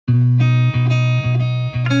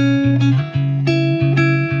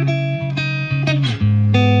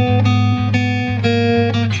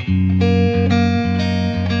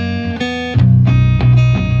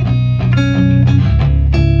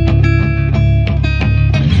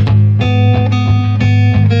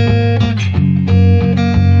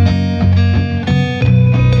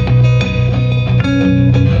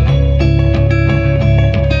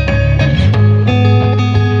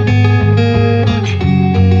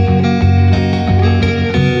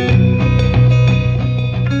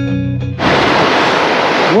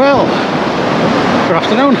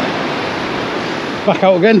afternoon. Back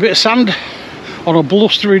out again, bit of sand on a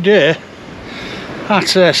blustery day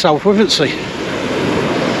at South Withernsea.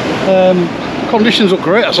 Conditions look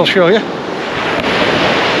great, as I'll show you.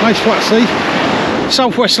 Nice flat sea,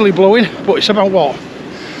 southwesterly blowing, but it's about what?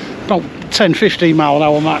 About 10-15 mile an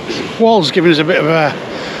hour max. Wall's giving us a bit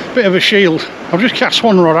of a shield. I've just cast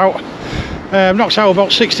one rod out, knocked out about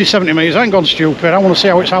 60-70 metres. I ain't gone stupid. I want to see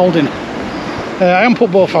how it's holding. I haven't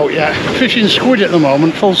put both out yet. Fishing squid at the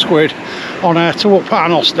moment, full squid on Turbot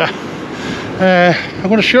paternoster. I'm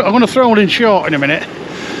going to throw one in short in a minute,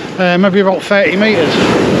 maybe about 30 metres.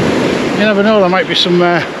 You never know, there might be some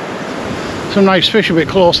nice fish a bit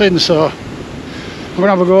close in, so I'm going to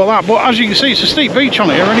have a go at that. But as you can see, it's a steep beach on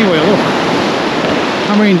here anyway, look.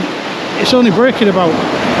 I mean, it's only breaking about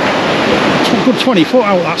a good 20 foot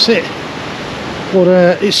out, that's it. But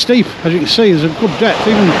it's steep, as you can see. There's a good depth,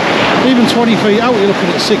 even 20 feet out you're looking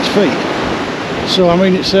at 6 feet. So I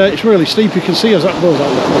mean, it's really steep. You can see as that goes out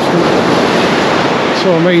the coast.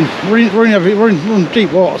 So I mean, we're in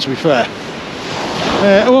deep water, to be fair.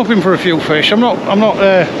 I'm hoping for a few fish. I'm not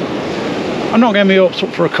getting my hopes up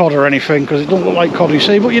for a cod or anything, because it don't look like cod, you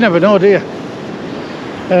see, but you never know, do you?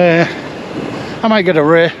 I might get a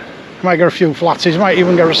ray, I might get a few flatties, I might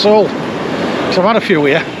even get a sole, because I've had a few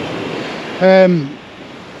here.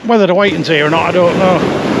 Whether to wait until or not, I don't know.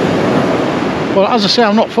 But as I say,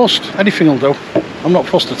 I'm not fussed. Anything will do. I'm not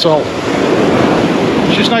fussed at all.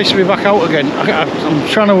 It's just nice to be back out again. I'm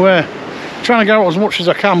trying to get out as much as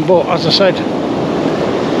I can, but as I said,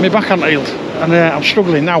 my back hasn't healed, and I'm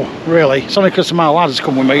struggling now, really. It's only because my lad's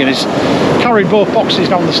come with me and he's carried both boxes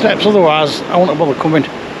down the steps, otherwise I wouldn't have bothered coming.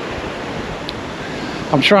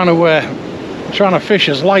 I'm trying to fish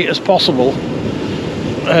as light as possible,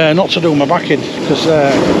 not to do my back in, because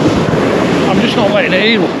I'm just not letting it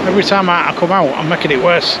heal. Every time I come out, I'm making it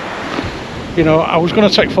worse. You know, I was going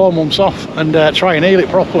to take 4 months off and try and heal it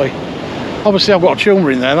properly. Obviously I've got a tumour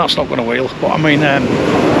in there, that's not going to heal, but I mean,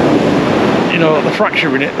 you know, the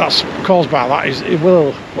fracture in it that's caused by that it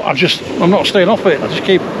will, but I'm not staying off it.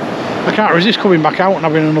 I can't resist coming back out and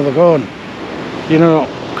having another go on, you know,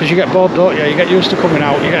 because you get bored, don't you? You get used to coming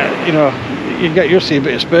out, you get used to a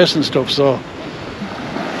bit of space and stuff. So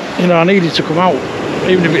you know, I needed to come out,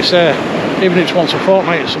 even if it's once a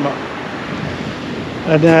fortnight or something.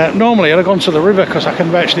 And normally I'd have gone to the river, because I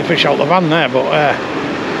can actually fish out the van there, but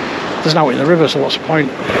there's no in the river, so what's the point?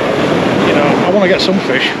 You know, I want to get some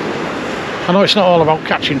fish. I know it's not all about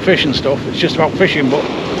catching fish and stuff, it's just about fishing, but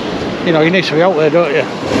you know, you need to be out there, don't you?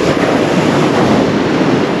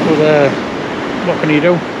 But what can you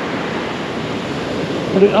do?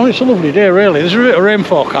 But I mean, it's a lovely day, really. There's a bit of rain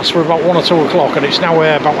forecast for about 1 or 2 o'clock, and it's now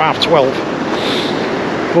about 12:30.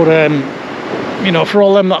 But you know, for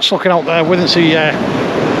all them that's looking out there, Withernsea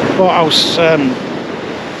boathouse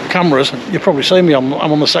cameras, you probably see me. I'm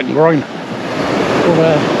on the second groin.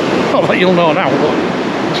 But not that you'll know now, but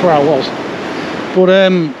that's where I was. But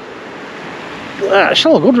it's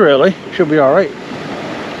all good, really. Should be all right.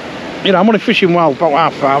 You know, I'm only fishing wild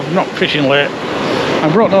about 5:30. I'm not fishing late. I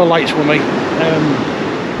brought no lights with me.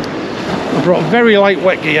 I brought very light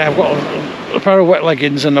wet gear. I've got a pair of wet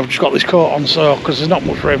leggings, and I've just got this coat on, so because there's not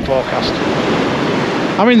much rain forecast.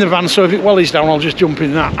 I'm in the van, so if it wellies down, I'll just jump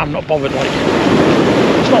in that. I'm not bothered. Like,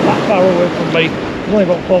 it's not that far away from me. It's only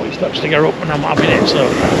about 40 steps to get up, and I'm having it. So,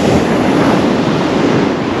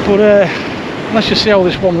 but let's just see how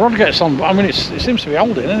this one rod gets on. But I mean, it seems to be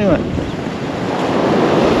holding anyway.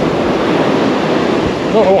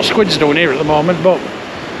 I don't know what squid's doing here at the moment, but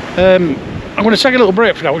I'm going to take a little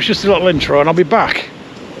break for now. It's just a little intro, and I'll be back.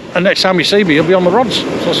 And next time you see me, you'll be on the rods.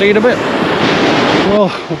 So I'll see you in a bit.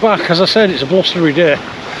 Well, we're back. As I said, it's a blustery day.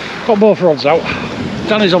 Got both rods out.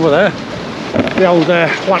 Danny's over there. The old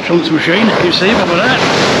flatulence machine. You see him over there.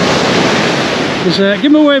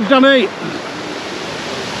 Give him a wave, Danny.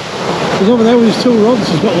 He's over there with his 2 rods.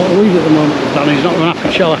 He's got a lot of weed at the moment. Danny, he's not an happy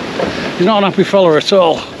fella. He's not an happy fella at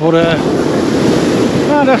all. But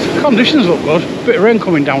the conditions look good. A bit of rain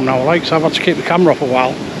coming down now, like, so I've had to keep the camera off a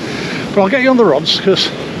while. But I'll get you on the rods,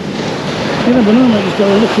 because you never know, mate. He's got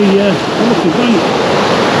a lucky bite.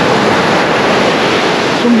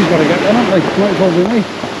 Somebody's got to get one, haven't they? Might as well be me.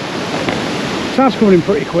 Tide's coming in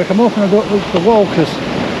pretty quick. I'm hoping I don't reach the wall, because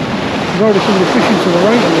there's already somebody fishing to the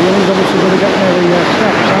right of me, and he's obviously going to get near the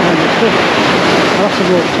steps, aren't they? I'll have to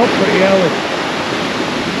go up top pretty early.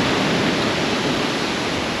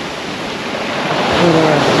 I'll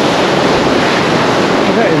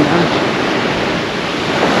get in there.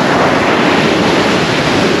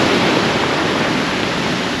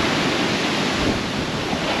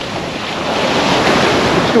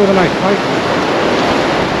 Let's go with a nice bite.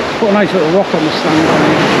 put a nice little rock on the stand on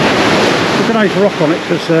here. Put a nice rock on it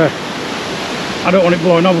because I don't want it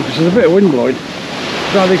blowing over because there's a bit of wind blowing.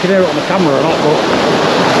 I don't know if you can hear it on the camera or not, but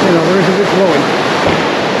you know, there is a bit blowing.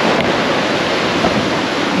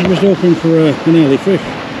 I'm just hoping for an early fish.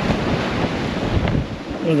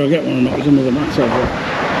 Whether I get one or not is another matter, but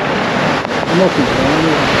I'm hoping for one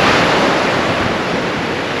anyway.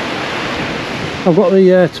 I've got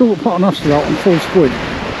the Turbot pot and Oscar out and full squid.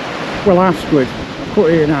 Well, half squid. I've cut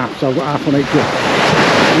it in half, so I've got half on each hook.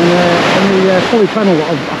 And the Pulley Pennel,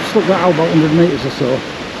 I've stuck that out about 100 metres or so.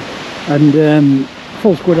 And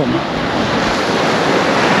full squid on that.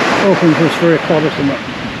 Hoping for a stray cod or something.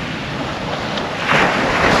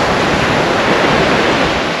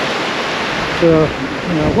 So,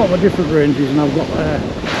 you know, I've got my different ranges and I've got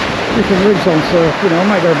different rigs on, so, you know, I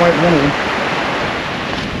might go bite one of them.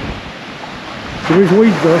 There is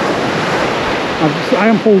weeds though. I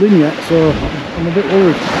haven't pulled in yet, so I'm a bit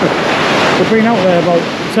worried. They've been out there about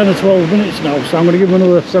 10 or 12 minutes now, so I'm going to give them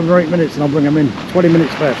another 7 or 8 minutes and I'll bring them in. 20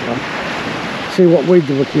 minutes first time. See what weed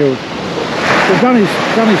they've killed. So Danny's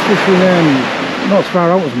fishing not as far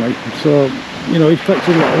out as me, so, you know, he's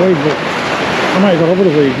collected a lot of weed, but I might have got over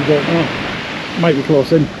the weed, you don't know. Might be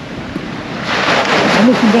close in. I'm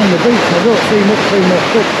looking down the beach and I don't see much too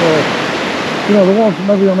much up, so, you know, the one from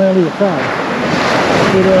maybe on earlier time.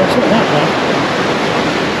 But it's not that bad.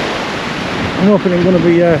 I'm hoping it's going to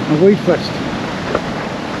be a weed fest.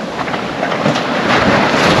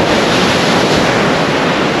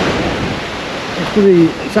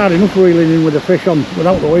 It's hard enough reeling in with the fish on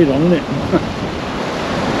without the weed on, isn't it?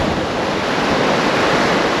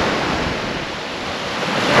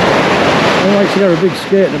 I like to get a big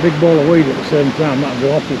skate and a big ball of weed at the same time, that'd be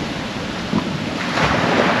awful.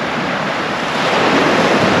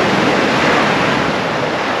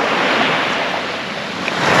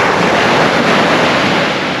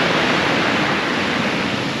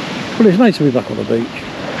 But it's nice to be back on the beach.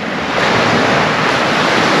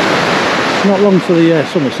 It's not long for the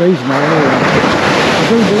summer season now anyway. I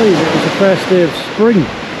do believe it was the first day of spring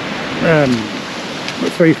at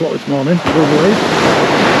 3 o'clock this morning, I do believe.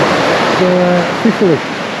 So officially,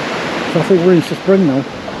 so I think we're into spring now.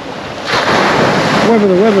 Whether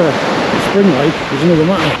the weather is spring like is another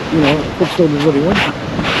matter, you know, it could still be bloody winter.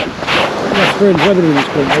 That's strange weather in this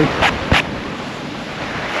country.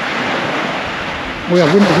 We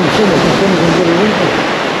have winters and summers and bloody winter.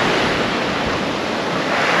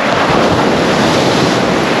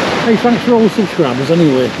 Hey, thanks for all the subscribers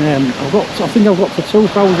anyway. I think I've got to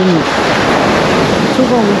 2,270.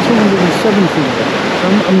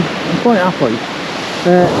 I'm quite happy.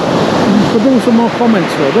 Could do some more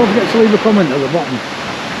comments though. Don't forget to leave a comment at the bottom.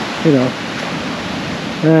 You know.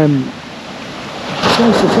 It's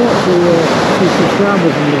nice to talk to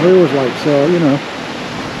subscribers and the viewers, like, so, you know.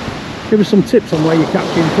 Give us some tips on where you're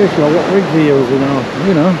catching fish or what rigs you're using or,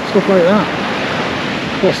 you know, stuff like that.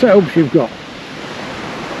 What setups you've got.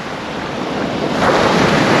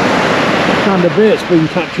 What kind of bait's been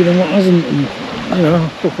catching and what hasn't, and, you know,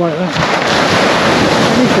 stuff like that.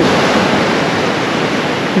 Anything.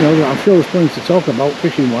 You know, I'm sure there's plenty to talk about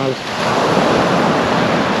fishing wise.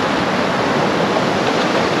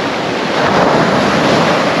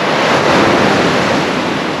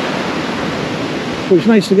 But it's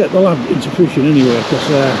nice to get the lad into fishing anyway, because,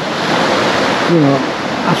 you know,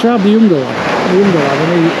 I should have the younger lad,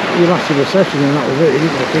 and he lasted a session and that was it, he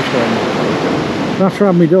didn't get fish for me. And after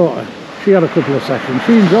I had my daughter, she had a couple of sessions,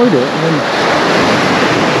 she enjoyed it, and then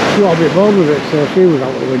she got a bit bored with it, so she was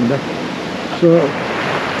out the window. So,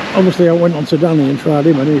 obviously I went on to Danny and tried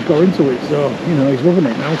him, and he's got into it, so, you know, he's loving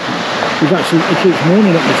it now. He keeps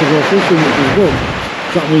moaning at me to go fishing, which is good.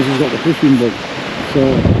 That means he's got the fishing bug. So,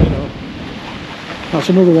 you know. That's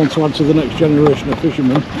another one to add to the next generation of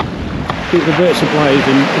fishermen. Keep the bait supplies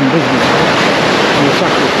in business and the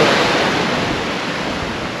tackle stuff.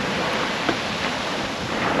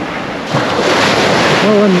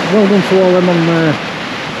 Well done to all them on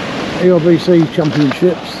EOBC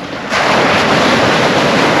championships.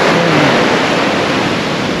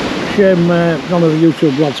 Shame none of the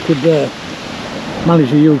YouTube lads could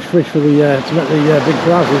manage a huge fish for the to make the big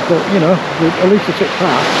prizes, but you know, at least they took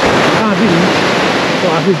part. I didn't.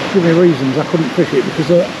 But I did give me reasons I couldn't fish it because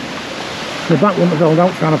the back wouldn't have held out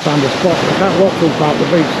trying to find a spot. I can't walk too far up the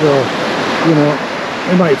beach, so, you know,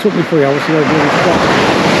 it might have took me 3 hours to go to the spot.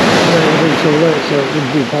 And then it would have been so late, so it would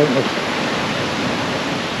have been pointless.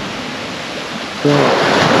 So,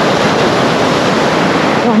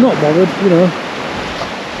 well, I'm not bothered, you know.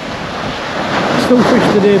 I still fished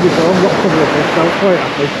the day before, I've got a couple of fish, so I was quite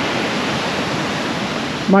happy.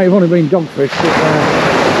 Might have only been dogfish, but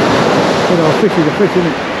you know, fish is a fish, isn't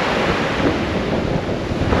it?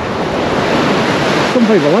 Some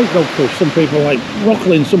people like dogfish, some people like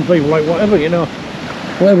rockling, some people like whatever, you know,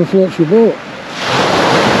 whatever floats your boat.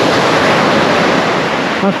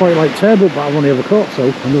 I quite like turbot, but I've only ever caught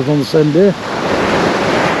two, and those on the same day.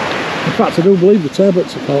 In fact, I do believe the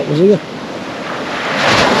turbots I caught was here.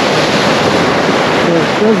 So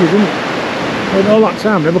it's crazy, isn't it? In all that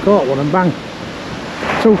time, never caught one, and bang,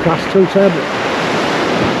 2 casts, 2 turbot.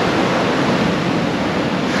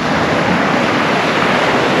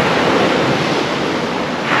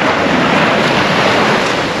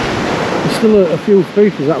 There's still a few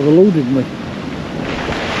species that have eluded me.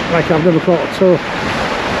 Like I've never caught a tow.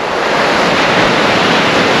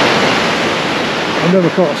 I've never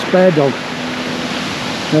caught a spare dog.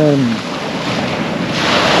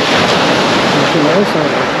 Nothing else out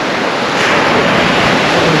there.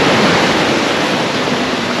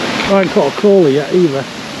 I haven't caught a crawler yet either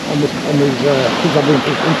on these things I've been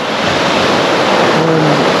fishing.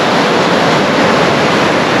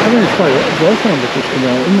 I mean, it's quite a lot of growth on the fishing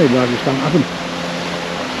now, isn't it? But I just don't have them.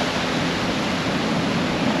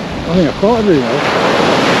 I think I caught everything else.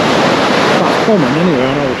 That's common anyway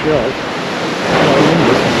on our shores.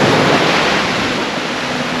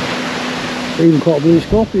 I even caught a blue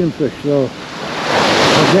scorpion fish, so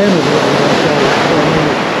again with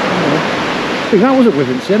I think that was at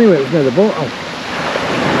Withernsea anyway, it was near the boat house.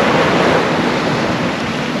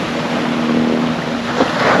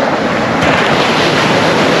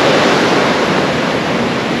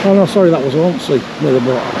 Oh no, sorry, that was Withernsea, near the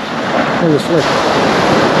boat house, near the slip.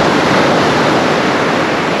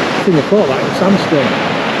 I think I caught that in sandstone.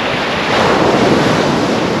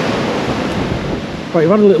 Right,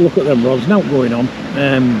 you've had a little look at them rods, now going on.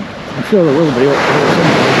 I'm sure there will be up to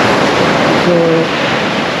so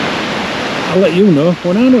I'll let you know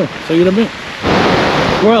when I know. See you in a bit.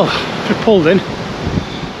 Well, just pulled in.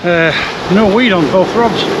 No weed on both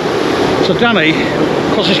rods. So Danny,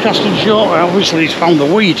 because he's casting short, obviously he's found the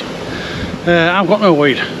weed. I've got no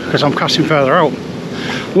weed because I'm casting further out.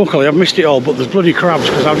 Luckily I've missed it all, but there's bloody crabs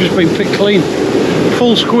because I've just been picked clean.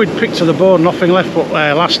 Full squid picked to the bone, nothing left but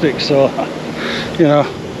elastic, so you know,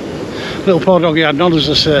 little poor doggy had nodders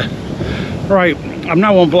to say. Right, I'm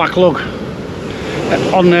now on black lug.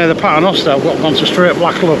 On the paternoster I've gone to straight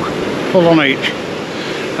black lug, full on each.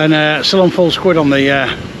 And still on full squid on the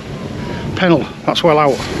Pennel, that's well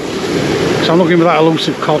out. So I'm looking for that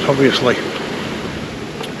elusive cod, obviously.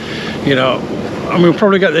 You know, and we'll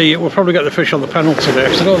probably get the fish on the Pennel today,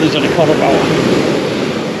 because I don't think there's any cod about.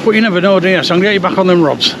 But you never know, do you? So I'm going to get you back on them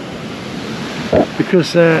rods.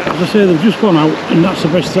 Because as I say, they've just gone out, and that's the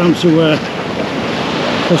best time to go.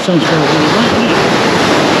 The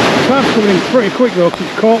tide's coming in pretty quick though, because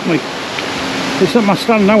it's caught me. It's at my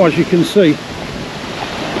stand now, as you can see.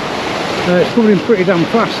 It's coming in pretty damn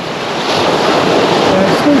fast.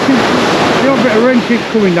 Still the odd bit of rain keeps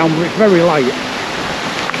coming down, but it's very light.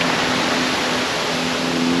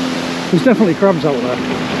 There's definitely crabs out there.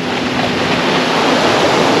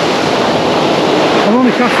 I've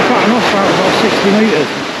only cast the pattern off out about 60 metres,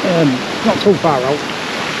 not too far out.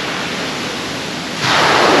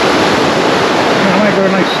 I might go a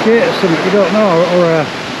nice skate or something, you don't know, or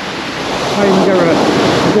I even get a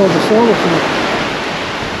go over the soul or something.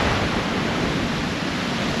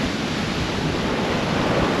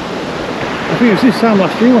 I think it was this time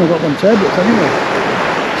last year when I got them turbots anyway.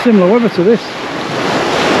 Similar weather to this.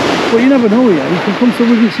 But you never know, yeah, you can come to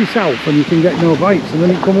Withernsea South and you can get no bites, and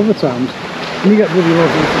then you come other times and you get bloody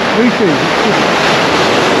loads of species.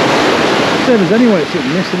 Same as anyway, it's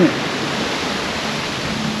hitting this, isn't it?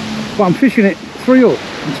 But I'm fishing it 3 up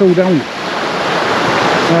and 2 down.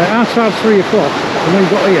 Our tide's 3 o'clock, and then we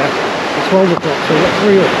got here at 12 o'clock, so we've got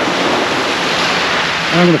 3 up.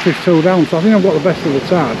 And I'm going to fish 2 down, so I think I've got the best of the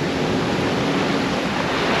tide.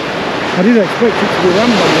 I did expect it to be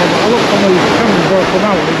land on one, but I looked on the camera before I come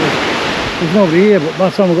out, and there's nobody here, but by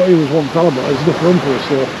the time I got here was one fella, but there's enough room for us,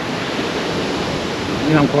 so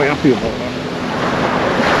you know, I'm quite happy about that.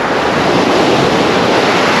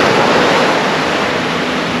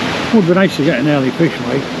 Would be nice to get an early fish,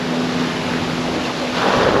 mate.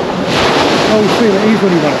 I always feel at ease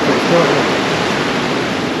when you've had a fish, don't you?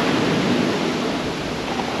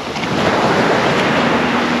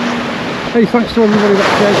 Hey, thanks to everybody that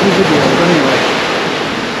shares the videos anyway.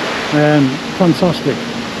 Fantastic.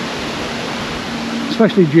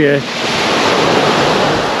 Especially Jay.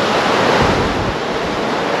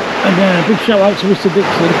 And big shout out to Mr.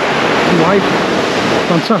 Dixon and wife.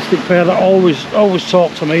 Fantastic pair that always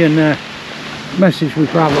talk to me and message me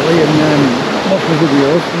privately and watch my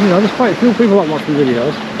videos. You know, there's quite a few people that watch my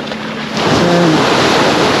videos.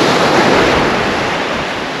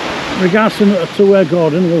 Regards to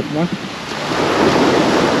Gordon, Wolfman.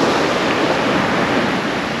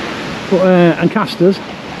 But, and casters.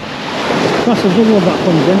 That's another one that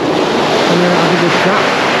comes in, and has a good chat.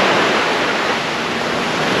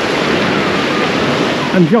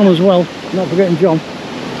 And John as well, not forgetting John.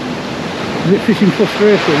 Is it fishing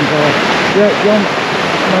frustrations or... Yeah, John,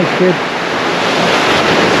 nice kid.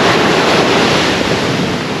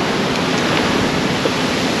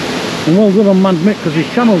 And well done on Mad Mick, because his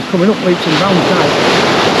channel's coming up leaps and bounds now.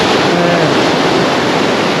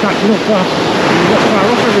 Catching up fast. He's not far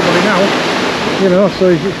off everybody now. You know, so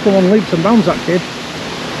he's come on leaps and bounds, that kid.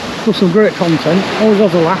 Does some great content. Always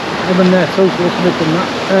has a laugh. Him and Toothless, Mick and that.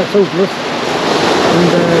 Toothless. And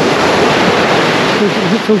is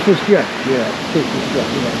it Toothless Jeff? Yeah, Toothless Jeff,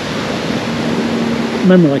 yeah.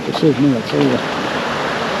 Memory like it serves me, I tell you.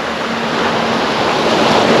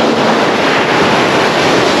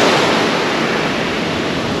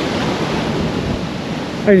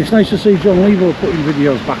 Hey, it's nice to see John Levo putting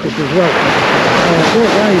videos back up as well.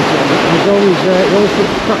 Great guy, he's always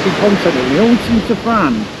puts cracking content in. He always seems to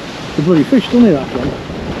find the bloody fish, doesn't he, that John?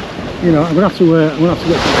 You know, I'm gonna have to get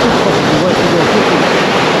some fish spotters and where to go fishing,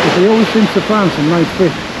 because he always seems to find some nice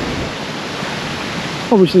fish.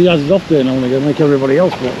 Obviously he has his off day now and again, like everybody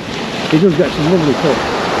else, but he does get some lovely fish.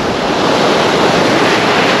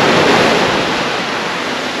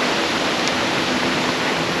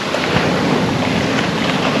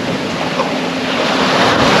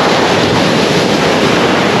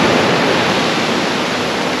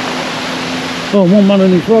 Oh, one man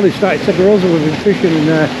and his rod, he started taking rosa with him fishing, and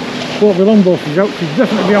won't be long before she's out. She's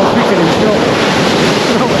definitely be out fishing him,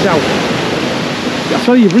 without a doubt. I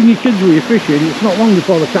tell you, bring your kids with you fishing, it's not long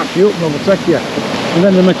before they catch you up and overtake you, and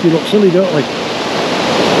then they make you look silly, don't they?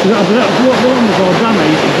 It won't be long before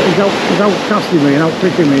Danny, he's out casting me and out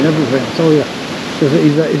fishing me and everything, I tell you, because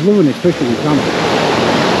he's loving his fishing, he's Danny.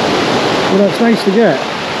 You know, it's nice to get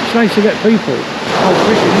people out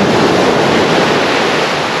fishing.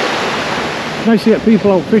 It's nice to get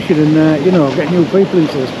people out fishing and, you know, get new people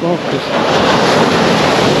into the sport, because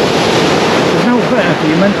there's no better for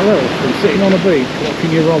your mental health than sitting on a beach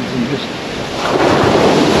watching your rods and just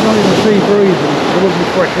smelling the sea breeze and the lovely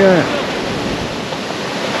fresh air.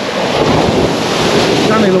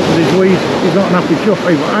 Danny looked at his weed, he's not an happy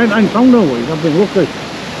chuffy, but I ain't found no weed, I've been lucky.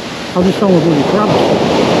 I've just found a bloody crabs.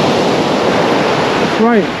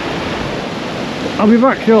 Right, I'll be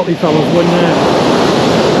back shortly, fellas, when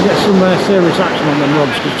get some serious action on them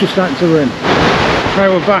rods, because it's just starting to rain. Right,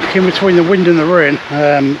 we're back in between the wind and the rain.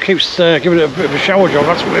 Keeps giving it a bit of a shower job,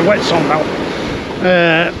 that's what it wets on now.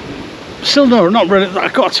 Still no, not really. I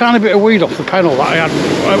got a tiny bit of weed off the Pennel that I had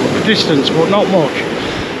out of distance, but not much.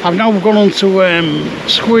 I've now gone on to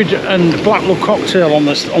squid and black lug cocktail on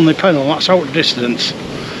the Pennel, that's out of distance.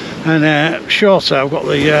 And shorter, I've got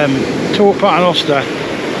the Turbot paternoster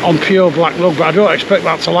on pure black lug, but I don't expect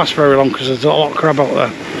that to last very long because there's a lot of crab out there.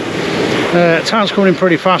 Time's coming in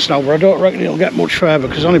pretty fast now, but I don't reckon it'll get much further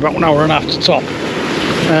because it's only about 1.5 hours to top.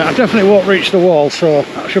 I definitely won't reach the wall, so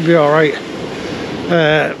that should be alright.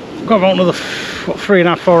 Got about another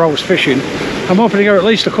 3.5 to 4 hours fishing. I'm hoping to get at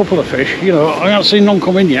least a couple of fish. You know, I haven't seen none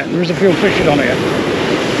come in yet, and there is a few fishing on here.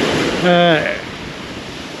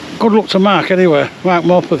 Good luck to Mark anyway. Mark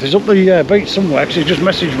Morpeth is up the beach somewhere because he just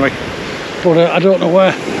messaged me, but I don't know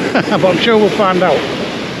where. But I'm sure we'll find out.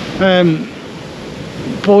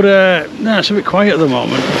 No, it's a bit quiet at the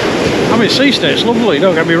moment. I mean, sea state's lovely,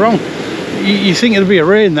 don't get me wrong. You think there'd be a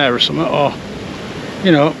rain there or something, or,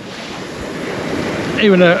 you know,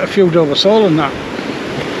 even a few Dover sole and that.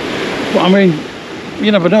 But I mean,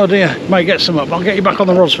 you never know, do you? Might get some up. I'll get you back on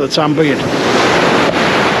the rods for the time being.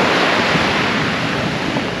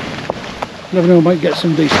 Never know, might get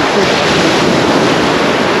some decent fish.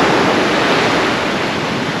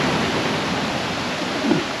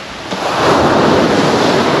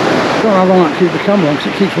 I don't know how long I can keep the camera on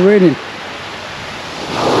because it keeps raining.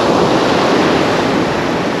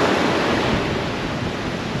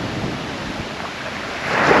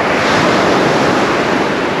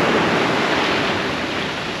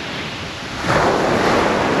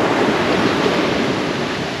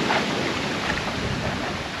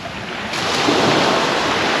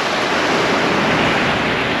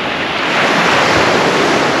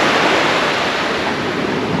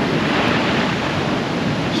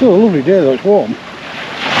 Still a lovely day though, it's warm.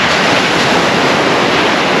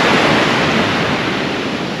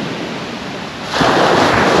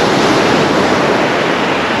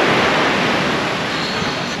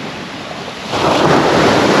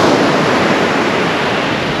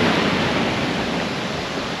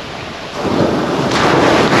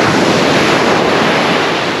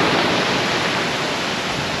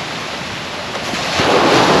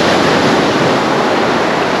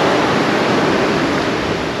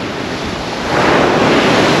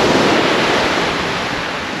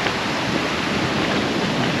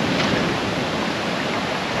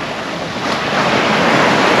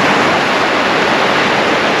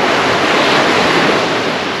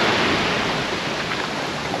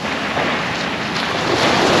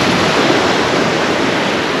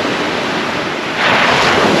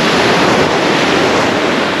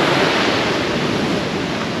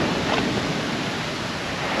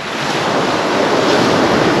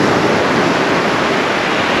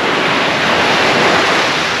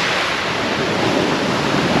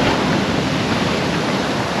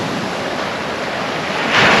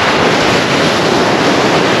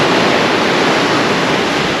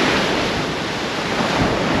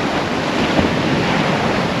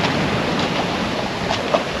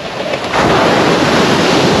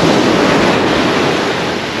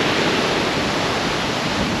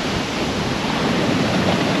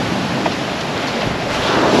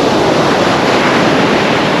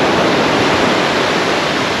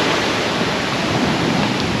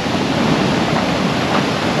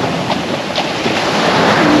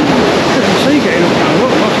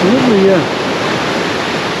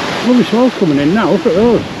 my swell's coming in now, look at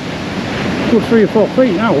those. Good 3 or 4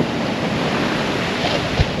 feet now.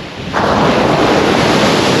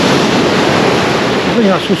 I think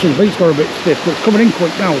that swishing beats got a bit stiff, but it's coming in quick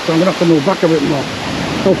now, so I'm going to have to move back a bit more.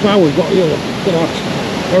 So far we've got here, that's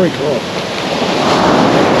very close.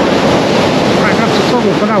 Right, that's the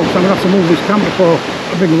toggle for now, so I'm going to have to move this camp before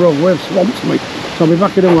a big rogue wave swamps me. So I'll be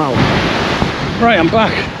back in a while. Right, I'm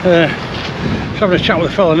back. Just having a chat with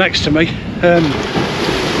the fella next to me.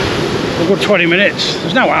 A good 20 minutes.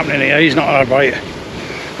 There's no happening here, he's not had a bite. I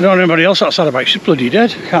don't know anybody else that's had a bite. She's bloody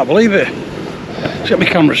dead. I can't believe it. Let's get my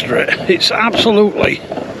camera straight. It's absolutely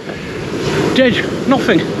dead.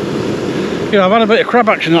 Nothing. You know, I've had a bit of crab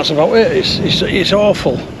action, that's about it. It's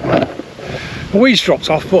awful. The weeds dropped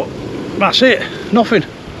off, but that's it. Nothing.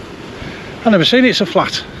 I've never seen it so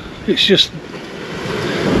flat. It's just,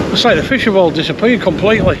 it's like the fish have all disappeared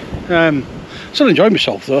completely. Still enjoying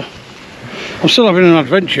myself though. I'm still having an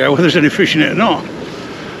adventure, whether there's any fish in it or not.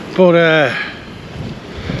 But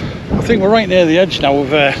I think we're right near the edge now of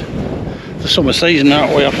the summer season,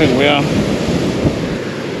 aren't we? I think we are.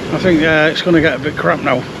 I think it's going to get a bit crap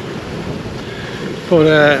now. But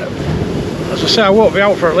as I say, I won't be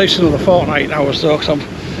out for at least another fortnight now or so, because I'm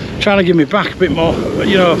trying to give me back a bit more,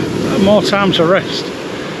 you know, more time to rest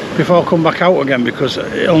before I come back out again, because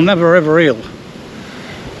it'll never ever heal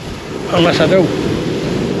unless I do.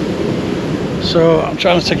 So I'm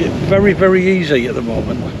trying to take it very, very easy at the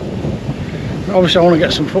moment. Obviously I want to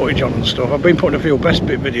get some footage on and stuff. I've been putting a few best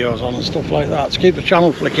bit videos on and stuff like that to keep the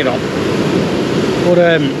channel flicking on. But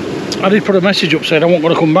I did put a message up saying I wasn't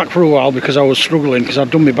going to come back for a while because I was struggling, because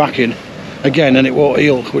I'd done my back in again and it won't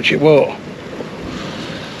heal, which it won't.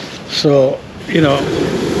 So, you know,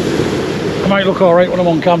 I might look alright when I'm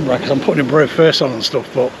on camera because I'm putting a brave face on and stuff,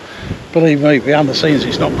 but believe me, behind the scenes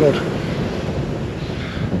it's not good.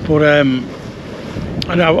 But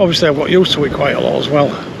I know obviously I've got used to it quite a lot as well.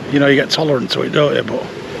 You know, you get tolerant to it, don't you? But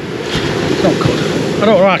it's not good. I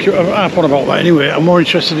don't harp on about that anyway. I'm more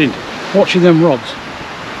interested in watching them rods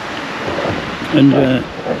and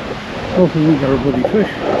hopefully we get a bloody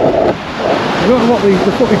fish. I don't know what the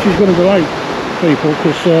footage is going to be like, people,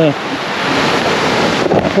 because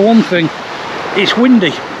for one thing, it's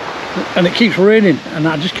windy and it keeps raining, and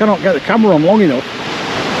I just cannot get the camera on long enough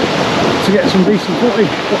to get some decent footage.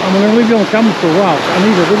 But I'm going to leave you on the camera for a while, so I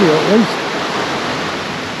need a video at least.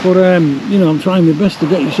 But you know, I'm trying my best to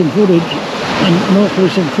get you some footage and hopefully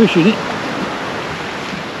some fish in it.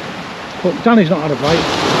 But Danny's not had a bite,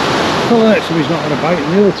 the fella next to me's not had a bite,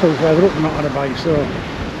 and the other two further up have not had a bite. So,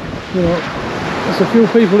 you know, there's a few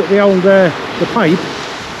people at the old the pipe,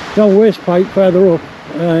 the old waste pipe further up,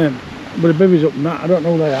 with the bivvies up and that. I don't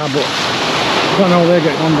know who they are, but I don't know how they're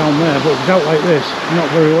getting on down there. But it's out like this, not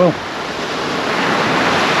very well.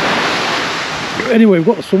 Anyway, we've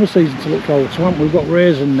got the summer season to look forward to, haven't we? We've got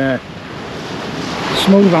rays and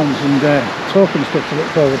smooth hounds and token stuff to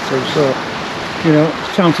look forward to. So, you know,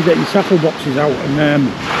 it's time to get your tackle boxes out and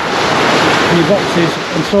your boxes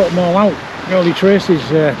and sort them all out. Get all your traces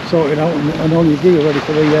sorted out and all your gear ready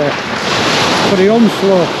for the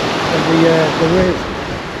onslaught of the rays.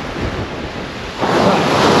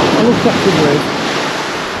 I love catching rays.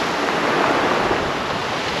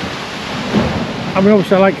 I mean,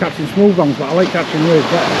 obviously I like catching smooth hounds, but I like catching rays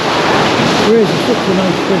better. Rays are such a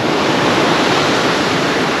nice fish.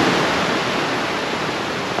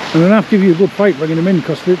 And then I have to give you a good fight bringing them in,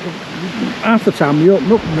 because half the time you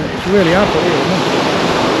open up and it's really hard to reel them in.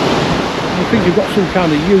 You think you've got some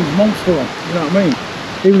kind of huge monster on, you know what I mean?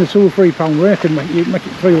 Even a 2 or 3 pound ray can make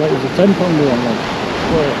it feel like it's a 10 pounder on one.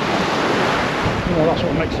 So, you know, that's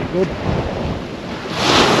what makes it good.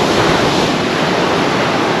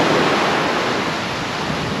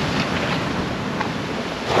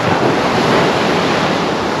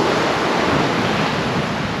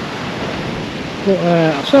 But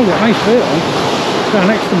I've still got a nice bait on. This guy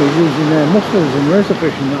next to me is using mussels and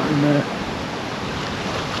razorfish and that,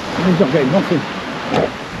 and he's not getting nothing.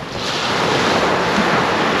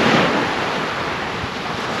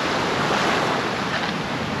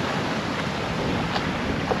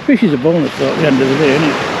 Fish is a bonus though at the end of the day, isn't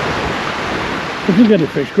it? If you get a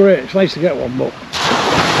fish, great, it's nice to get one, but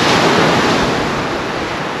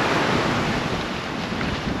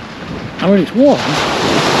I mean, it's warm.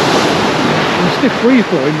 It's still free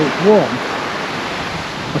flowing, but it's warm.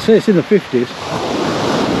 I say it's in the 50s.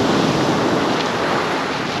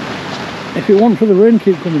 If it weren't for the rain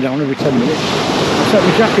keep coming down every 10 minutes, I'd set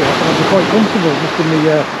my jacket off and I'd be quite comfortable just in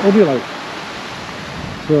the hoodie light.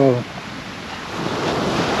 So,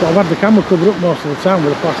 but I've had the camera covered up most of the time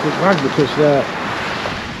with a plastic bag because it's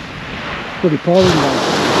bloody pouring down.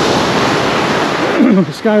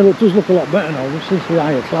 The sky does look a lot better now, since the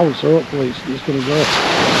higher clouds, so hopefully it's going to go.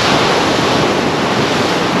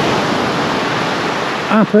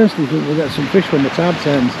 I personally think we'll get some fish when the tide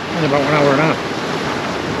turns in about an hour and a half.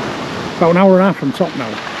 About an hour and a half from top now.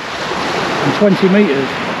 And 20 metres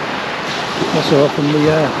or so from the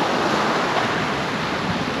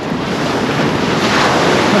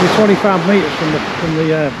maybe 25 metres from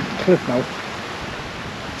the cliff now.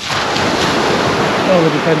 Or the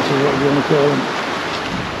defences, whatever you want to call them.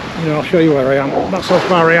 You know, I'll show you where I am. That's how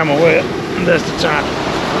far I am away, and there's the tide.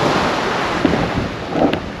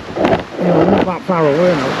 You know, I'm not that far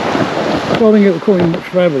away now. I don't think it'll come in much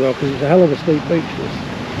further though, because it's a hell of a steep beach this.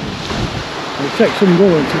 And it takes some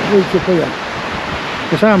going to reach up here.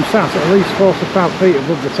 Because I'm sat at least 4 to 5 feet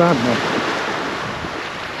above the tide now.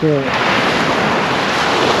 So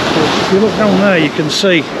if you look down there, you can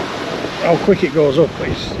see how quick it goes up.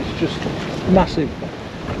 It's just massive.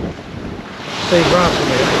 Steep right from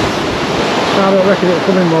here. So I don't reckon it'll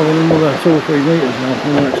come in more than another 2 or 3 metres now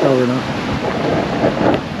in the next hour and a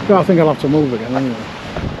half. So I think I'll have to move again anyway.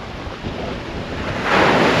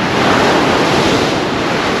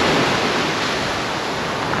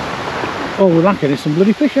 All we're lacking is some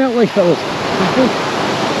bloody fish out there, fellas. Some fish.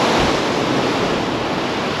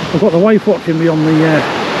 I've got the wife watching me on the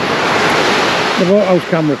boathouse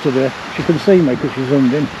camera today. She can see me because she's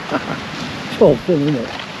zoomed in. It's all fun, isn't it?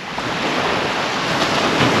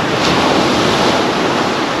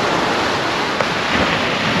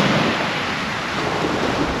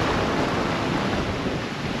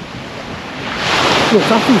 Looks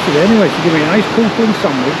happy today anyway to give me a nice coupon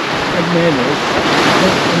sandwich, egg mayonnaise,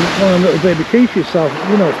 and one of them little baby quiches. So,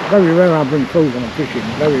 you know, it's very rare I bring food when I'm fishing,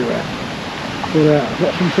 very rare. But I've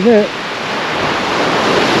got some today.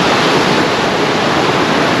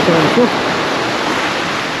 So,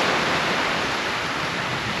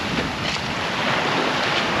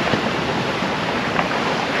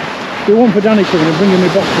 the one for Danny coming and bringing me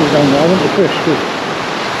boxes down there. I want to fish because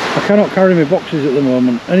I cannot carry my boxes at the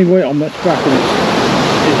moment. Any weight on that track and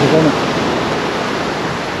it's a goner.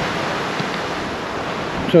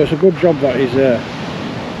 So it's a good job that he's there.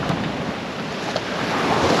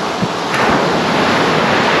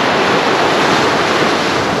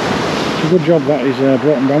 It's a good job that he's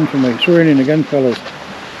brought them down for me. It's raining again, fellas.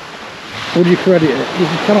 Would you credit it? You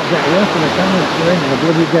just cannot get away from it, can you? It's raining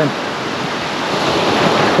bloody again.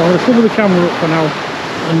 So I'm going to cover the camera up for now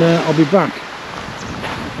and I'll be back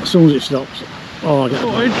as soon as it stops. Oh, I get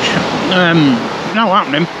footage. Not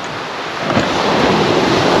happening.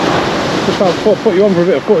 Just I'll put you on for a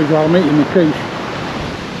bit of footage while I'm eating my quiche.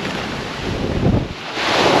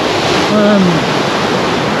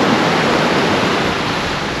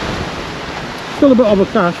 Still a bit of a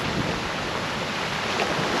catch.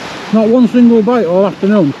 Not one single bite all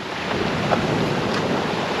afternoon.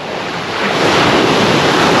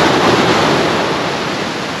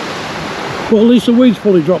 But at least the weeds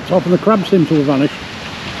fully dropped off and the crabs seem to have vanished.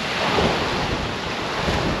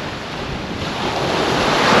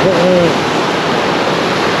 But,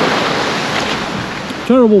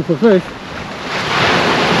 terrible for fish.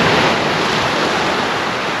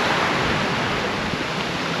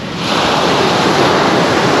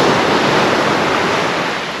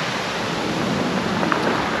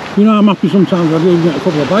 You know, I'm happy sometimes I do even get a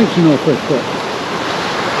couple of bites, you know, fish, but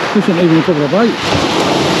this isn't even a couple of bites.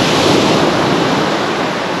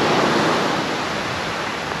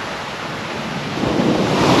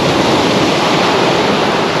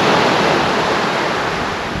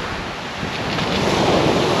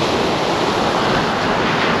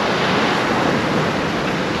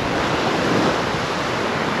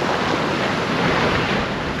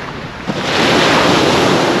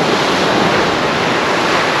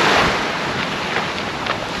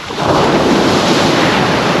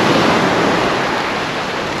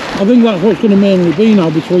 I think that's what's going to mainly be now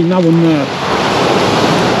between now and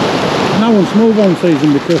smooth on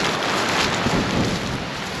season, because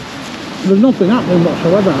there's nothing happening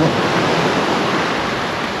whatsoever now.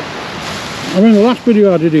 I mean, the last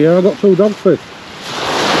video I did here, I got 2 dogfish.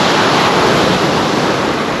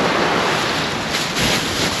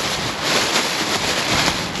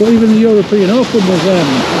 But even the European Open was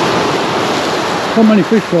not many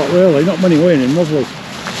fish caught really, not many winning, was there?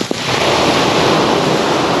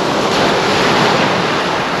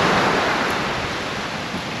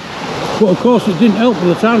 But of course it didn't help with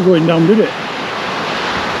the tide going down, did it?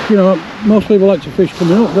 You know, most people like to fish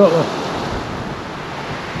coming up, don't they?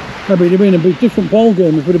 Maybe it'd have been a bit different ball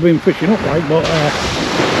game if we'd have been fishing up like, but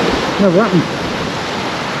never happened.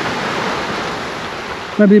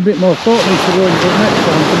 Maybe a bit more thought needs to go into it next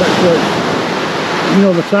time to make sure you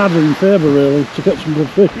know, the tides are in favour really to get some good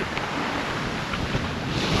fish.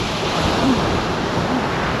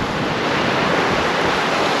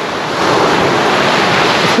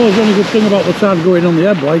 I suppose the only good thing about the tide going on the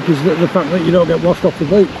ebb like is that the fact that you don't get washed off the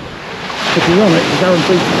boat. If you're on it, you're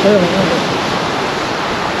guaranteed to stay on it, aren't you?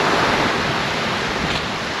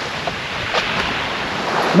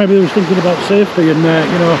 Maybe they was thinking about safety and,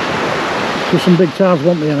 you know, there's some big tides,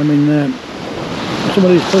 weren't they? And I mean, some of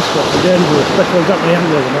these fish spots are dangerous, especially got my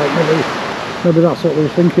anglers about. Maybe that's what they were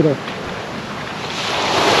thinking of.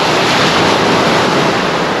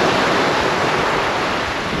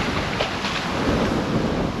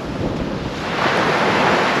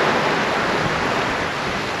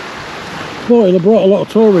 But they brought a lot of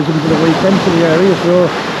tourism for the weekend to the area, so,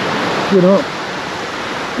 you know,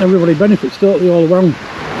 everybody benefits totally all around.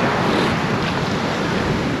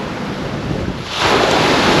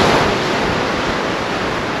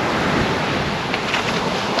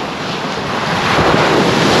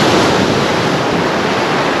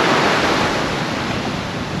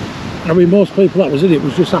 I mean, most people that was in it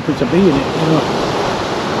was just happy to be in it, you know.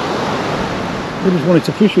 They just wanted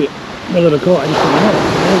to fish it, whether they caught anything or not.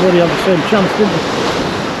 Everybody had the same chance, didn't they?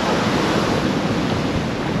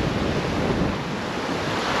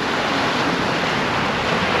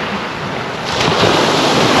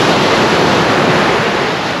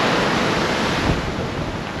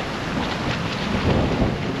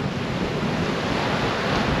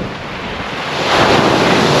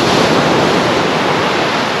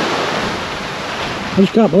 I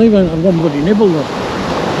just can't believe I had one bloody nibble though.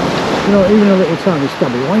 You know, even a little tiny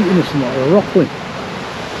stabby white in this, not a rockling.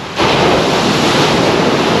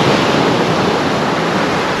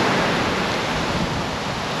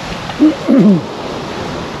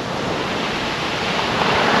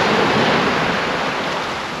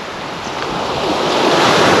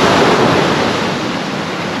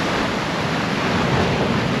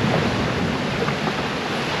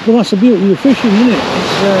 Well, that's the beauty of fishing, isn't it?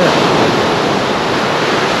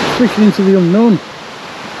 It's fishing into the unknown.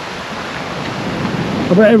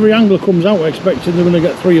 I bet every angler comes out expecting they're going to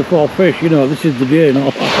get 3 or 4 fish, you know, this is the day and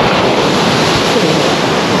all. 9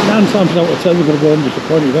 times out of 10 they're going to go home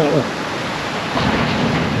disappointed, aren't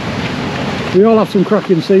they? We all have some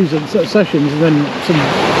cracking sessions and then some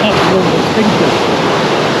absolute stinkers.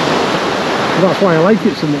 But that's why I like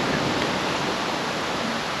it so much.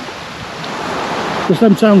 Because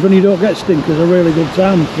them times when you don't get stinkers are really good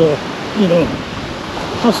times, so, you know,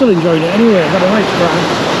 I'm still enjoying it anyway. I've had a nice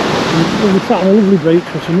time. We'll be sat on a lovely beach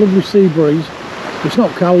with some lovely sea breeze. It's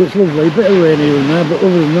not cold, it's lovely, a bit of rain here and there, but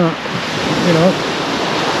other than that, you know,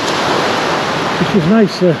 it's just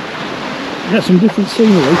nice to get some different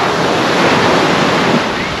scenery,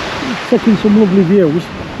 taking some lovely views,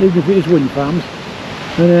 even if it is wind farms,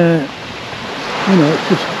 and you know,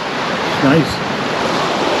 it's nice.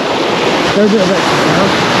 Get a bit of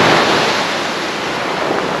exercise.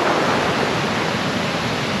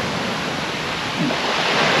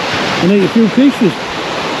 And eat a few quiches.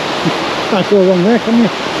 Can't go wrong there, can you?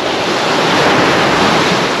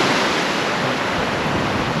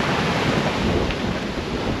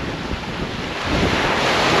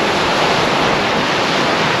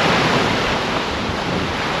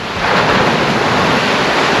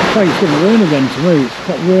 It's like it's going to rain again to me. It's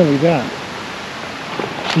got really dark.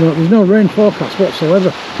 You know, there's no rain forecast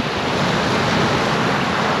whatsoever.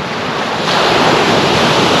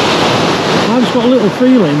 I've just got a little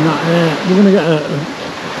feeling that we're going to get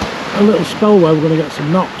a little spell where we're going to get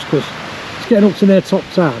some knocks, because it's getting up to near top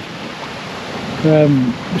tide.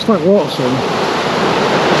 It's like water soon. And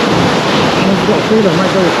I've got a feeling I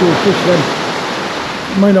might go a few fish then.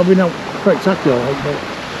 It might not be no spectacular, but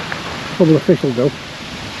probably the fish will do.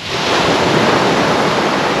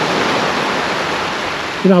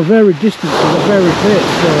 You know, varied distances, I've varied baits,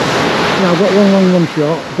 so you know, I've got one long, one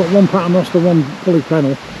short, I've got one pattern roster, one pulley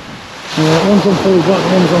Pennel. One's on pulley black,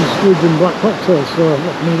 one's on squids and black cocktails, so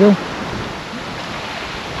what can you do?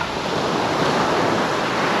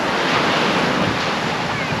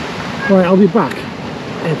 Right, I'll be back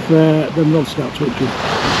if the rods start twitching.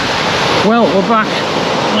 Well, we're back,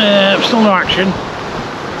 still no action.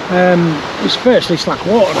 It's virtually slack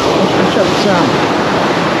water now, I'm just going to check the time.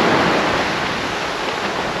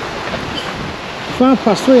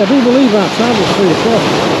 3:05, I do believe our time was 3 o'clock.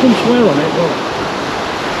 I couldn't swear on it, but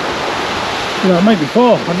you know, it might be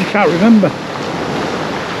 4, I just can't remember.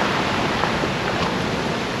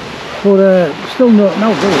 But still no doing.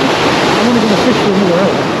 I'm only going to fish for another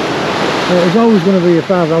hour. It's always going to be a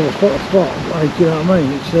 5-hour spot, like, you know what I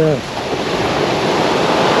mean? It's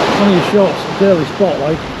only a short daily spot,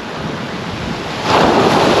 like.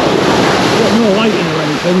 Got no light in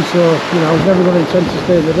thing, so you know I was never going to intend to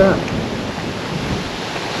stay in the dark.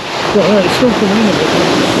 But it's still coming in a bit.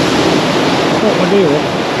 What my deal.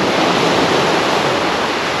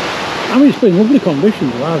 I mean, it's been lovely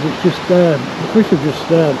conditions, as it's just the fish have just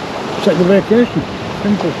set the vacation.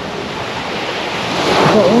 Simple.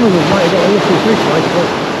 I thought one of them might have got a lucky fish, like, but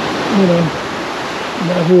you know,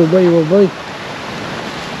 whatever will be, will be.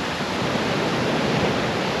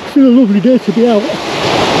 It's been a lovely day to be out.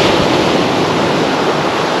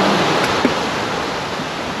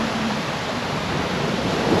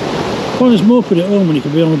 Fun as moping at home when you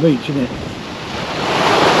can be on the beach, isn't it?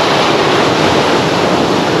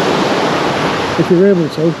 If you're able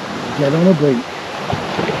to, get on a beach.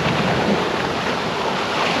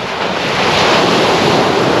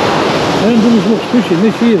 I haven't done as much fishing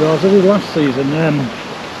this year though as I did last season,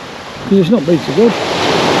 because it's not been so good.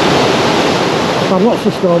 I've had lots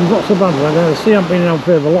of storms, lots of bad weather, the sea hasn't been in our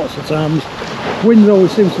favour lots of times. Wind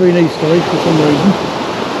always seems to be an easterly for some reason.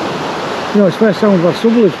 You know, it's first time we've had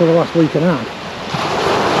southerlies for the last week and a half.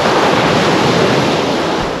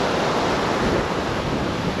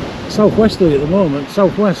 Southwesterly at the moment,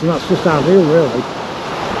 southwest, and that's just ideal really.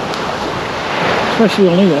 Especially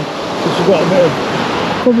on here, because you've got a bit of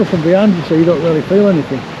cover from behind you so you don't really feel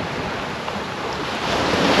anything.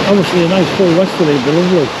 Obviously a nice full westerly would be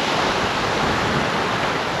lovely.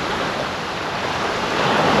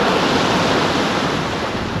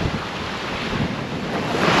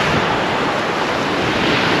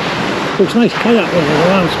 But it's nice kayak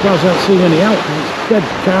weather, I'm surprised I haven't seen any out, it's dead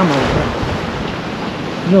calm out there.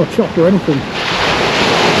 No chop or anything.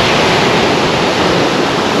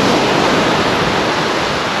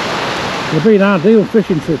 It'll be an ideal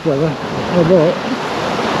fishing trip weather, I thought.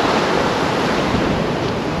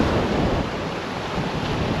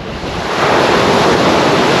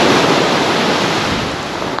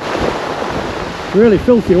 Really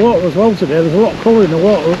filthy water as well today, there's a lot of colour in the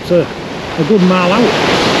water up to a good mile out.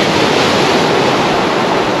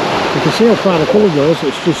 You can see how far the colour goes,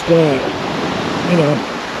 it's just, you know,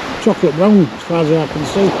 chocolate brown as far as I can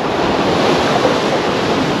see.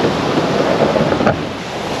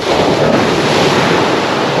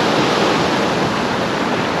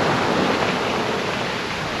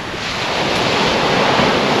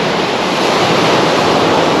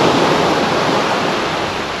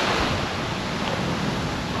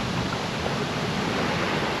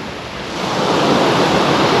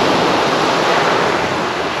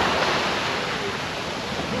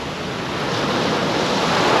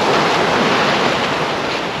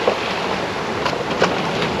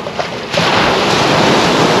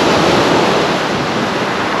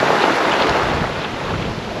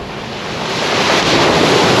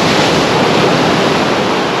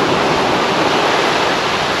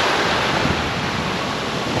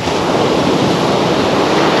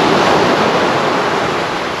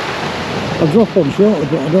 I'll drop on shortly,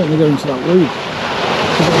 but I don't want to go into that weed.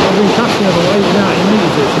 I've been casting over 80, 90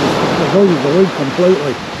 metres this and I've avoided the weed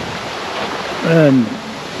completely.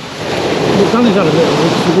 But Danny's had a bit of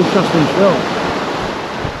weed, so we're casting short.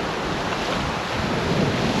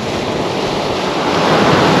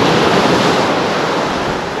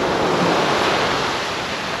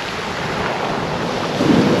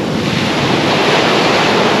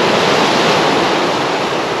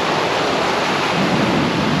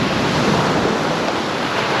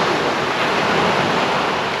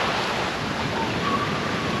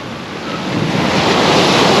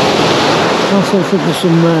 I also think there's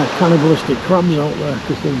some cannibalistic crabs out there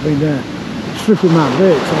because they've been stripping my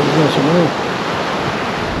bait so there's no some more.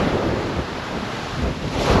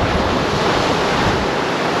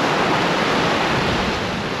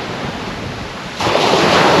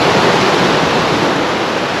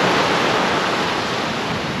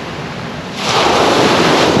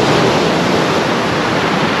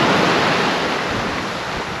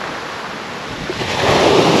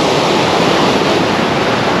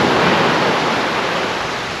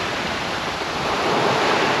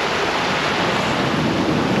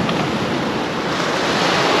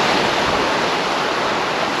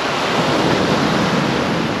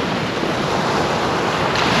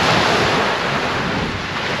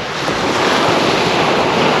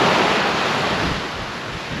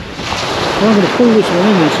 I'm going to pull this one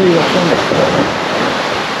in and see what's on it.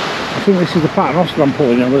 I think this is the pattern Oscar I'm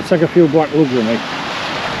pulling in. I'm going to take a few black lugs with me.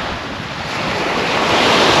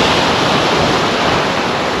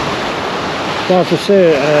 But as I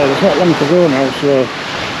say, there's not long to go now, so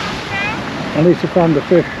I need to find the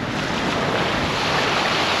fish.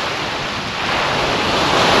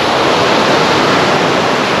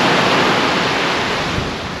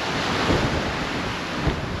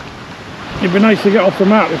 It it'd be nice to get off the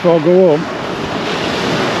mat before I go home.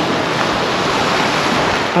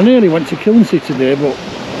 I nearly went to Withernsea today, but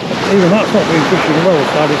even that's not been fishing well,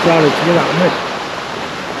 so I decided to get out of this.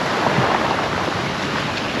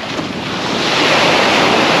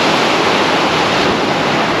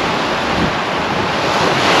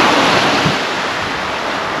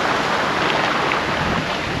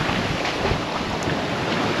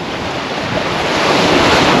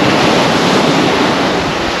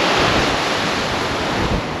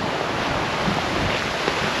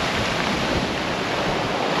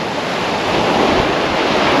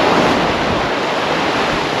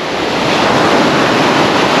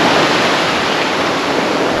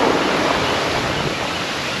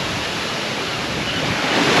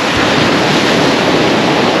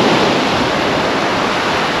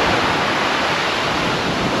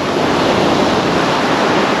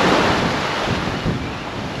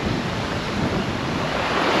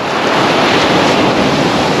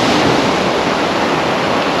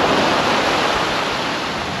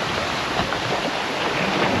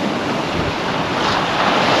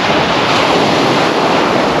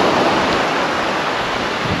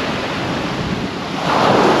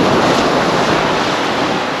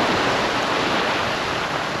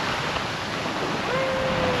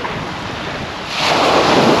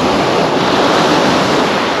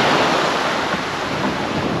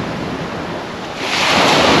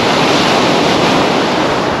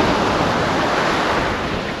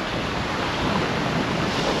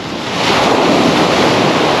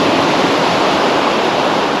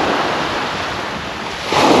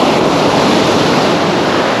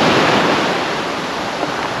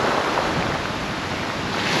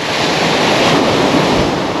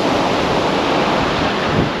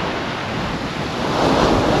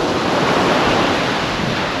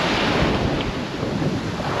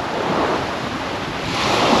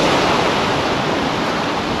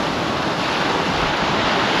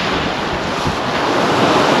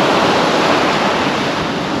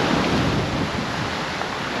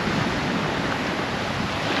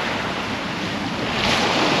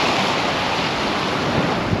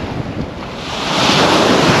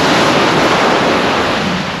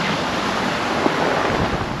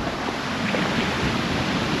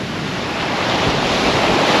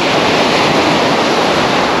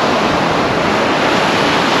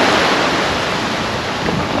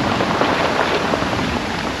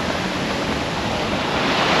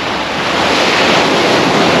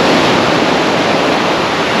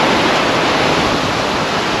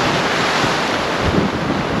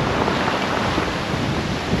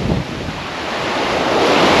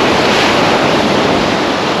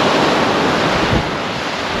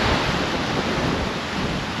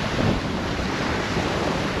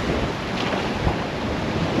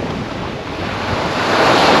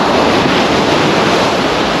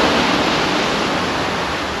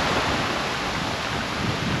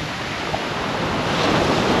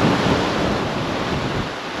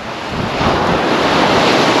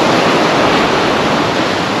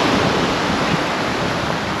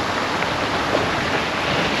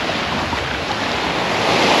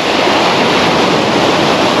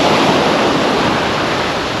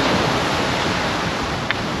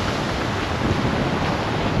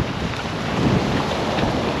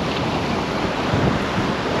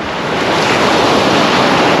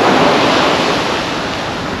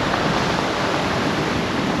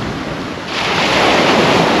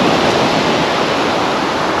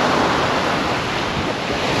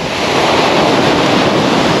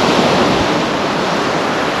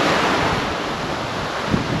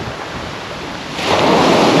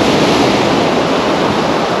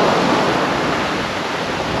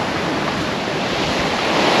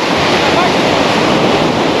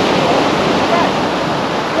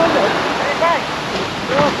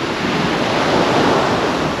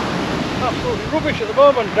 rubbish at the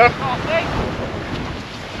moment, Dan.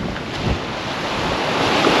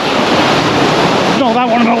 Not that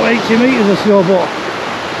one, about 80 metres or so, but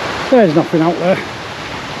there's nothing out there.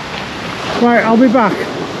 Right, I'll be back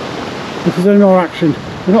if there's any more action.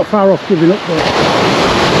 We're not far off giving up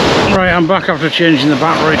though. Right, I'm back after changing the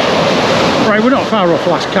battery. Right, we're not far off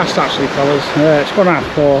last cast actually, fellas. It's gone half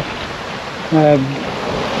 4.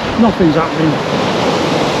 Nothing's happening.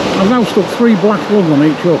 I've now stuck 3 black lugs on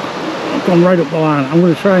each hook. I've gone right up the line. I'm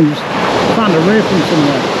going to try and just find a ray from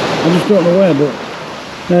somewhere. I just don't know where, but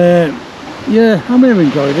yeah, I may have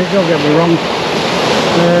enjoyed it, don't get me wrong.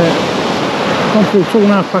 Gone through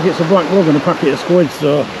 2.5 packets of black lug and a packet of squid,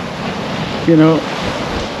 so you know,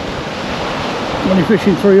 when you're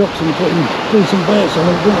fishing 3 hooks and you're doing some baits on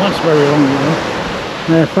it, it doesn't last very long,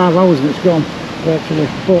 you know. 5 hours and it's gone virtually,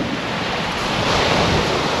 but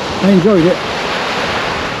I enjoyed it.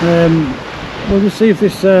 We'll just see if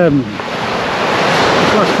this last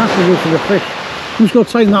cast will go for the fish. I'm just going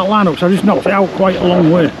to tighten that line up, so I just knocked it out quite a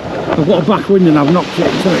long way. I've got a back wind and I've knocked it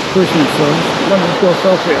until it's Christmas, so let me just go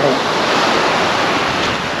self it out.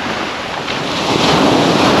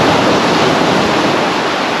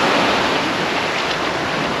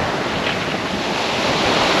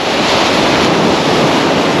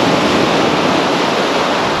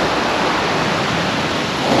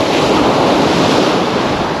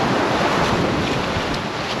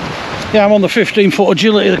 Yeah, I'm on the 15-foot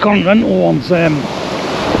agility, the continental ones. You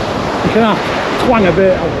can have twang a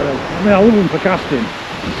bit over them. I mean, I love them for casting.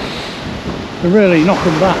 They really knock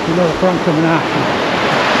them back, you know, the crank them in half.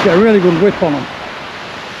 Get a really good whip on them.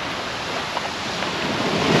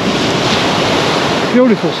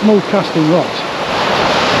 Beautiful, smooth casting rods.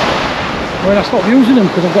 I mean, I stopped using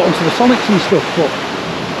them because I've got into the Sonics and stuff, but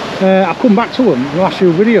I've come back to them in the last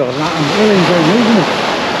few videos and I'm really enjoying using them.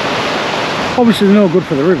 Obviously, they're no good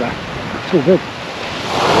for the river. Too big.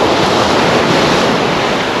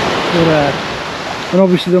 But, and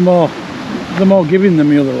obviously they're more giving than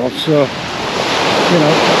the other rods, so you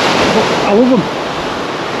know, but I love them.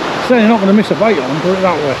 Saying you're not going to miss a bite on them, put it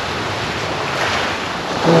that way.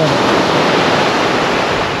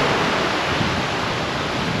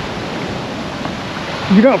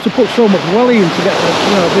 You don't have to put so much welly in to get a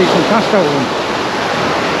decent cast out of them.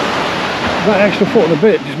 That extra foot and a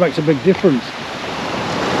bit just makes a big difference.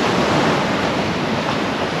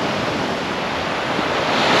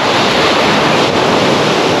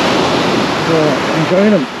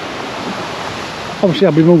 Enjoying them. Obviously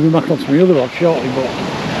I'll be moving back onto my other rod shortly, but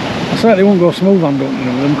I certainly won't go smooth on dunking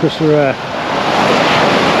them because they're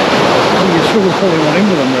you struggle pulling one in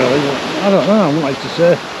with them really, but I don't know, I wouldn't like to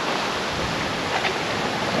say.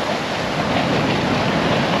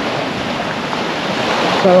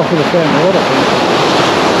 Start off with the same rod, I think.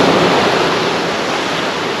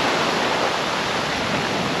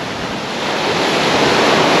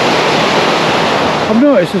 I've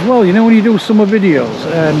noticed as well, you know, when you do summer videos,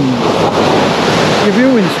 your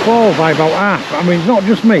viewings fall by about half. I mean, not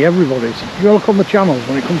just me, everybody's. If you look on the channels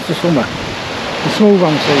when it comes to summer, the smooth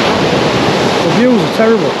on season, the views are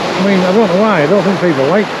terrible. I mean, I don't know why. I don't think people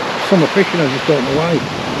like summer fishing, I just don't know why.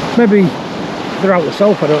 Maybe they're out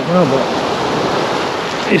themselves, I don't know, but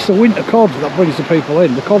it's the winter cod that brings the people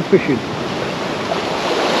in, the cod fishing.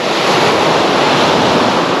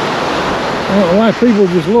 I don't know why people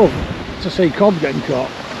just love to see cod getting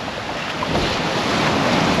caught.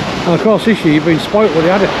 And of course this year you've been spoilt with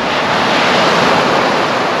the haddock.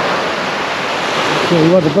 So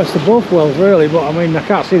you had the best of both worlds really, but I mean I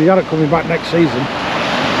can't see the haddock coming back next season.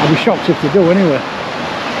 I'll be shocked if they do anyway.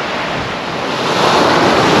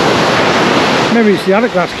 Maybe it's the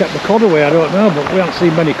haddock that's kept the cod away, I don't know, but we haven't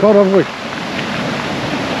seen many cod, have we?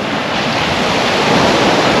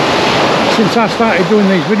 Since I started doing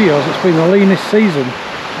these videos, it's been the leanest season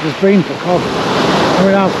there's been for cod. I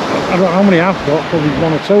mean, I don't know how many I've got, probably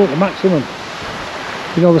 1 or 2 at the maximum.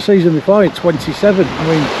 You know, the season before it, 27. I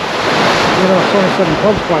mean, you know, 27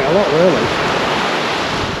 cod's quite a lot, really.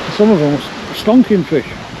 Some of them are stonking fish.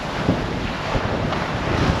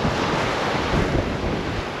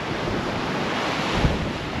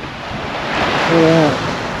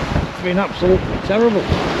 It's been absolutely terrible.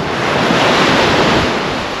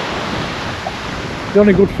 The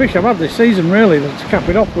only good fish I've had this season really, to cap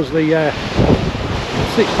it off, was the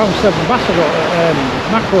 6 pound 7 bass I got at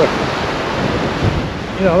Makro.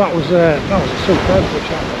 You know, that was a superb fish.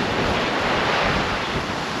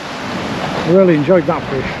 I really enjoyed that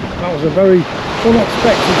fish. That was a very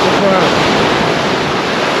unexpected surprise.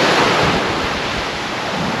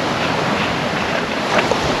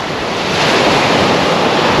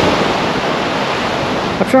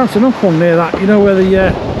 I chanced enough one near that, you know, where the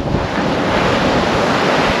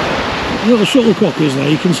you know the shuttlecock is there,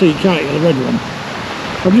 you can see it, can't you, the red one.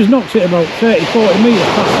 I've just knocked it about 30-40 metres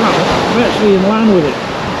past that, I'm actually in line with it.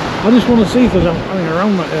 I just want to see if there's anything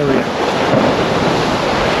around that area.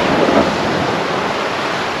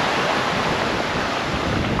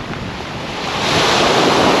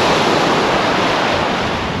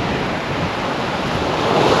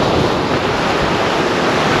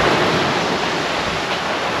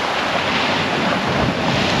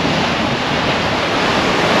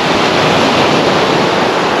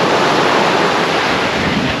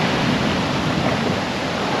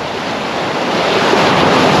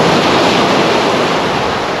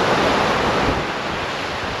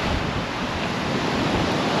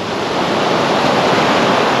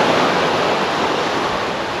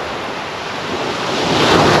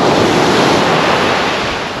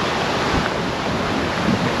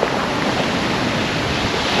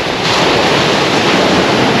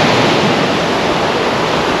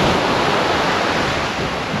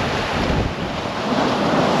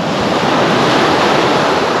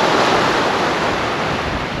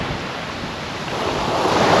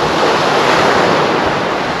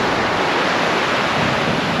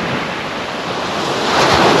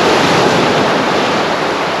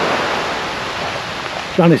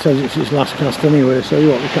 Granny says it's its last cast anyway, so you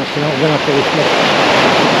won't be casting out again after this one.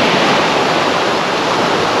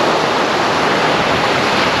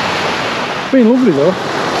 It's been lovely though,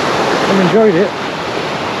 I've enjoyed it.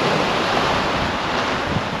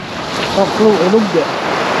 Absolutely loved it.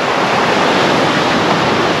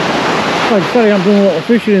 Like I said, I haven't done a lot of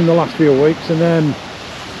fishing in the last few weeks, and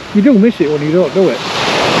you do miss it when you don't do it.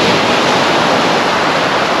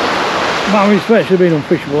 But I mean, it's virtually been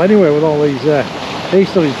unfishable anyway with all these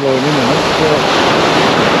easterlies blowing in and it. So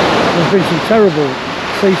there's been some terrible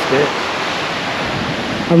sea states.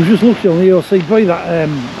 I was just looking on the OCB that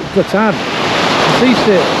the tide, the sea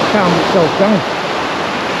state calmed itself down.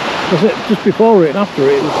 Because just before it and after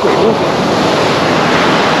it was pretty good.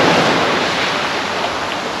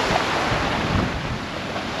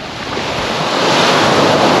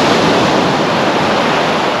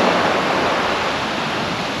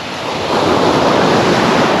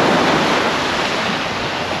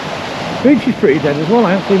 Beach is pretty dead as well.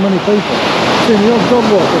 I haven't seen many people. I've seen the odd dog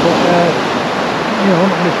walker, but you know,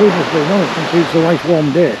 not many people have been on it since it's a nice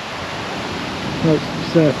warm day.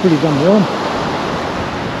 So it's pretty damn warm.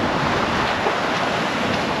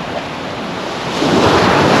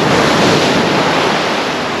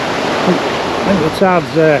 I think the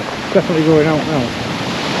tide's definitely going out now.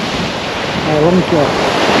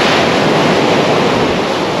 Longcast.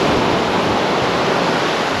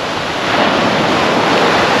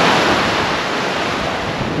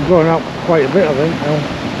 Going out quite a bit, I think now.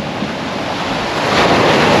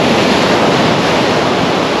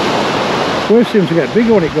 Waves seem to get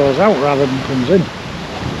bigger when it goes out rather than comes in.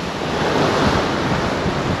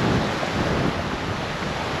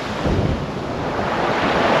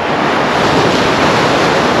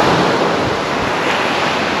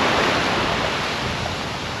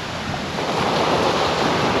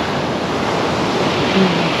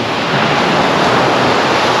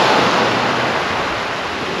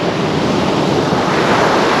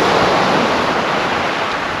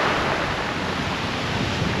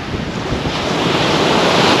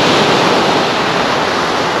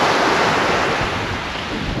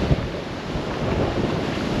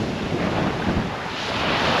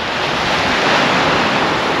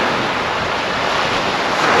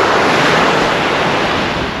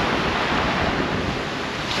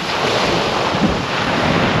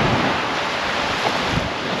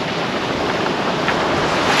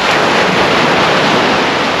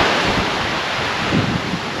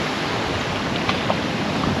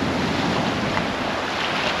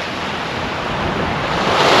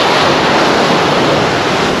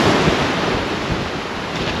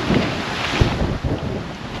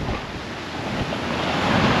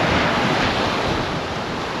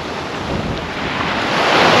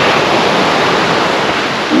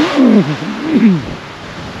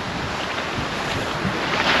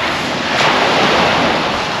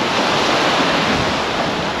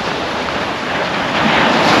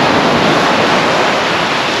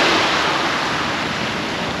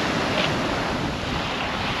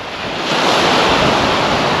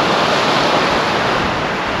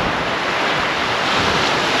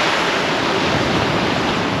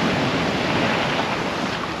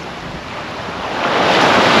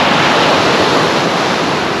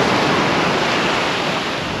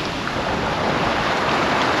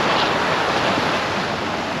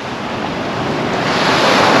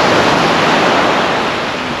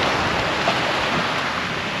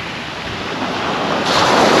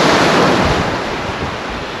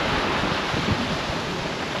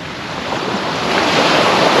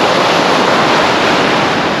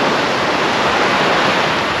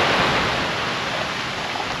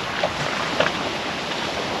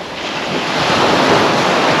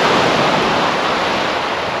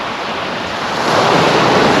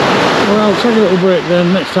 I'll take a little break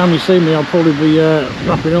then. Next time you see me I'll probably be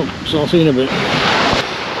wrapping up, so I'll see you in a bit.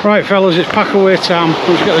 Right fellas, it's pack away time.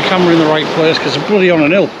 Let's get the camera in the right place because I'm bloody on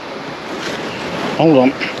an hill. Hold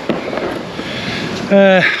on.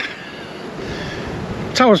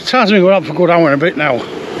 Tide's been going up for a good hour and a bit now.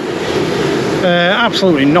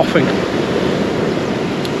 Absolutely nothing.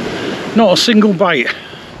 Not a single bite.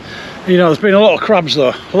 You know, there's been a lot of crabs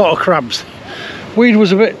though, a lot of crabs. Weed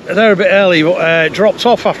was a bit early, but dropped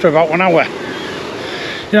off after about 1 hour.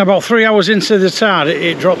 You know, about 3 hours into the tide,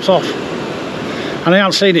 it dropped off, and I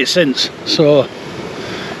haven't seen it since. So,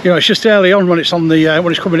 you know, it's just early on when it's on the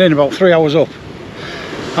when it's coming in, about 3 hours up.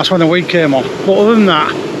 That's when the weed came on. But other than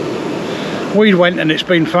that, weed went and it's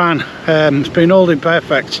been fine. It's been holding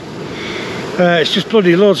perfect. It's just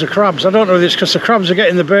bloody loads of crabs. I don't know if it's because the crabs are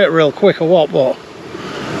getting the bait real quick or what, but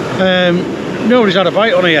nobody's had a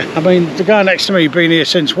bite on here. I mean, the guy next to me been here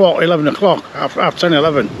since what, 11 o'clock, half 10,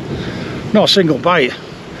 11. Not a single bite.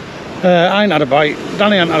 I ain't had a bite,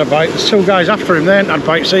 Danny ain't had a bite, there's 2 guys after him, they ain't had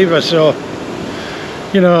bites either, so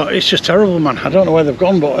you know, it's just terrible, man. I don't know where they've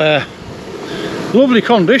gone, but lovely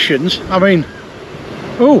conditions. I mean,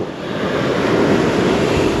 oh,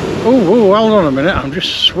 hold on a minute, I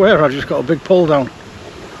just swear I just got a big pull down.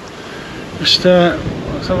 Just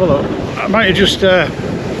let's have a look. I might have just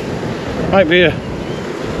might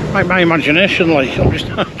my imagination, like, I'm just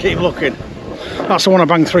keep looking. That's the one I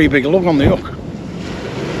banged 3 big lug on the hook.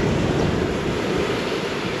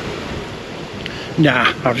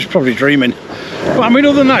 Nah, I was probably dreaming. But I mean,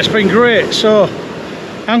 other than that, it's been great. So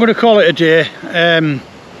I'm going to call it a day. Going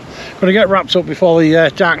to get wrapped up before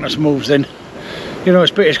the darkness moves in. You know,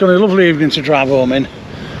 it's going to be a lovely evening to drive home in.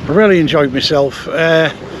 I really enjoyed myself.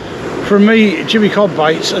 From me, Jimmy Cod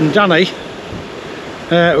Bites, and Danny,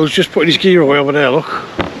 who's just putting his gear away over there. Look,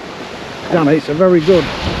 Danny, it's a very good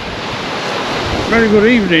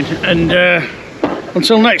evening. And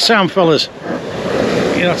until next time, fellas.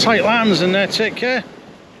 You know, tight lines and take care.